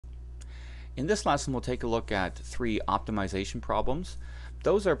In this lesson, we'll take a look at three optimization problems.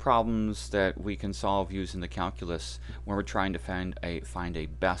 Those are problems that we can solve using the calculus when we're trying to find a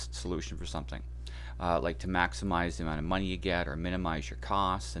best solution for something. Like to maximize the amount of money you get or minimize your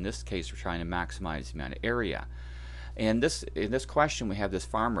costs. In this case, we're trying to maximize the amount of area. And in this question, we have this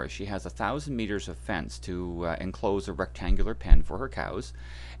farmer. She has 1,000 meters of fence to enclose a rectangular pen for her cows,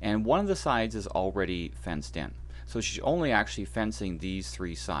 and one of the sides is already fenced in. So she's only actually fencing these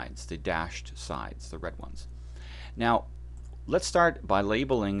three sides, the dashed sides, the red ones. Now, let's start by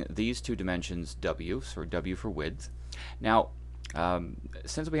labeling these two dimensions W, so W for width. Now,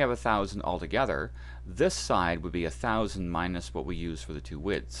 since we have 1,000 altogether, this side would be 1,000 minus what we use for the two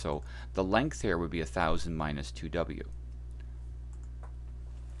widths. So the length here would be 1,000 minus 2W.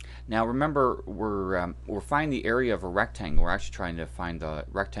 Now remember, we're finding the area of a rectangle. We're actually trying to find the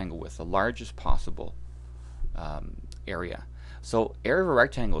rectangle with the largest possible area. So area of a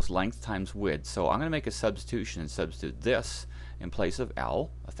rectangle is length times width. So I'm going to make a substitution and substitute this in place of L,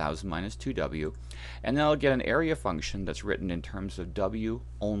 1,000 minus 2W, and then I'll get an area function that's written in terms of W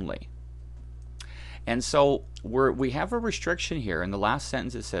only. And so we have a restriction here. In the last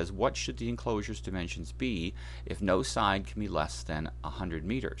sentence it says, what should the enclosure's dimensions be if no side can be less than 100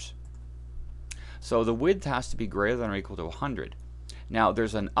 meters? So the width has to be greater than or equal to 100. Now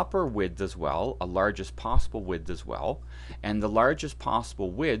there's an upper width as well, a largest possible width as well, and the largest possible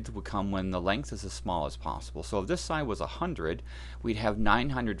width would come when the length is as small as possible. So if this side was 100, we'd have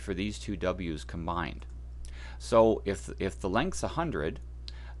 900 for these two W's combined. So if the length's 100,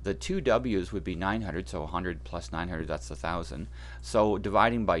 the two W's would be 900, so 100 plus 900, that's 1,000. So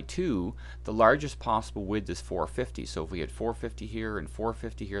dividing by 2, the largest possible width is 450. So if we had 450 here and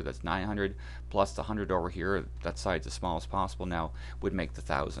 450 here, that's 900, plus the 100 over here, that side's as small as possible now, would make the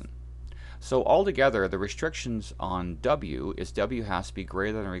 1,000. So altogether, the restrictions on W is W has to be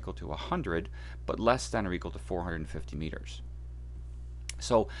greater than or equal to 100, but less than or equal to 450 meters.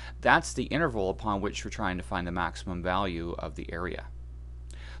 So that's the interval upon which we're trying to find the maximum value of the area.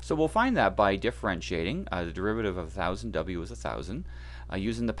 So we'll find that by differentiating. The derivative of 1,000, W is 1,000.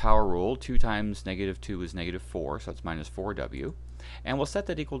 Using the power rule, 2 times negative 2 is negative 4, so that's minus 4W. And we'll set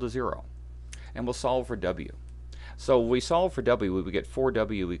that equal to 0. And we'll solve for W. So we solve for W, we get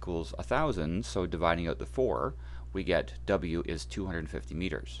 4W equals 1,000, so dividing out the 4, we get W is 250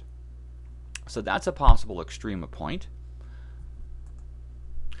 meters. So that's a possible extrema point.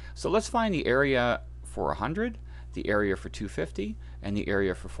 So let's find the area for 100, the area for 250, and the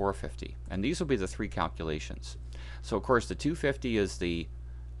area for 450. And these will be the three calculations. So of course the 250 is the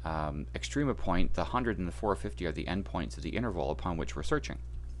extrema point, the 100 and the 450 are the endpoints of the interval upon which we're searching.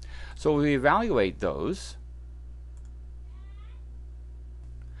 So we evaluate those.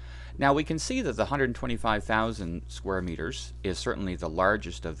 Now we can see that the 125,000 square meters is certainly the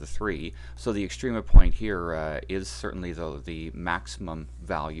largest of the three, so the extrema point here is certainly the maximum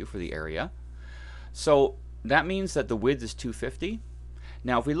value for the area. So that means that the width is 250.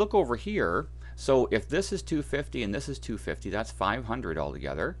 Now if we look over here, so if this is 250 and this is 250, that's 500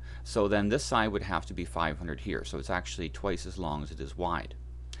 altogether. So then this side would have to be 500 here. So it's actually twice as long as it is wide.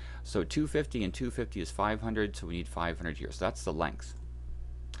 So 250 and 250 is 500, so we need 500 here. So that's the length.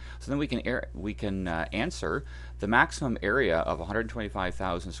 So then we can answer the maximum area of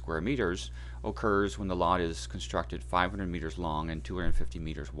 125,000 square meters occurs when the lot is constructed 500 meters long and 250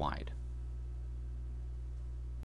 meters wide.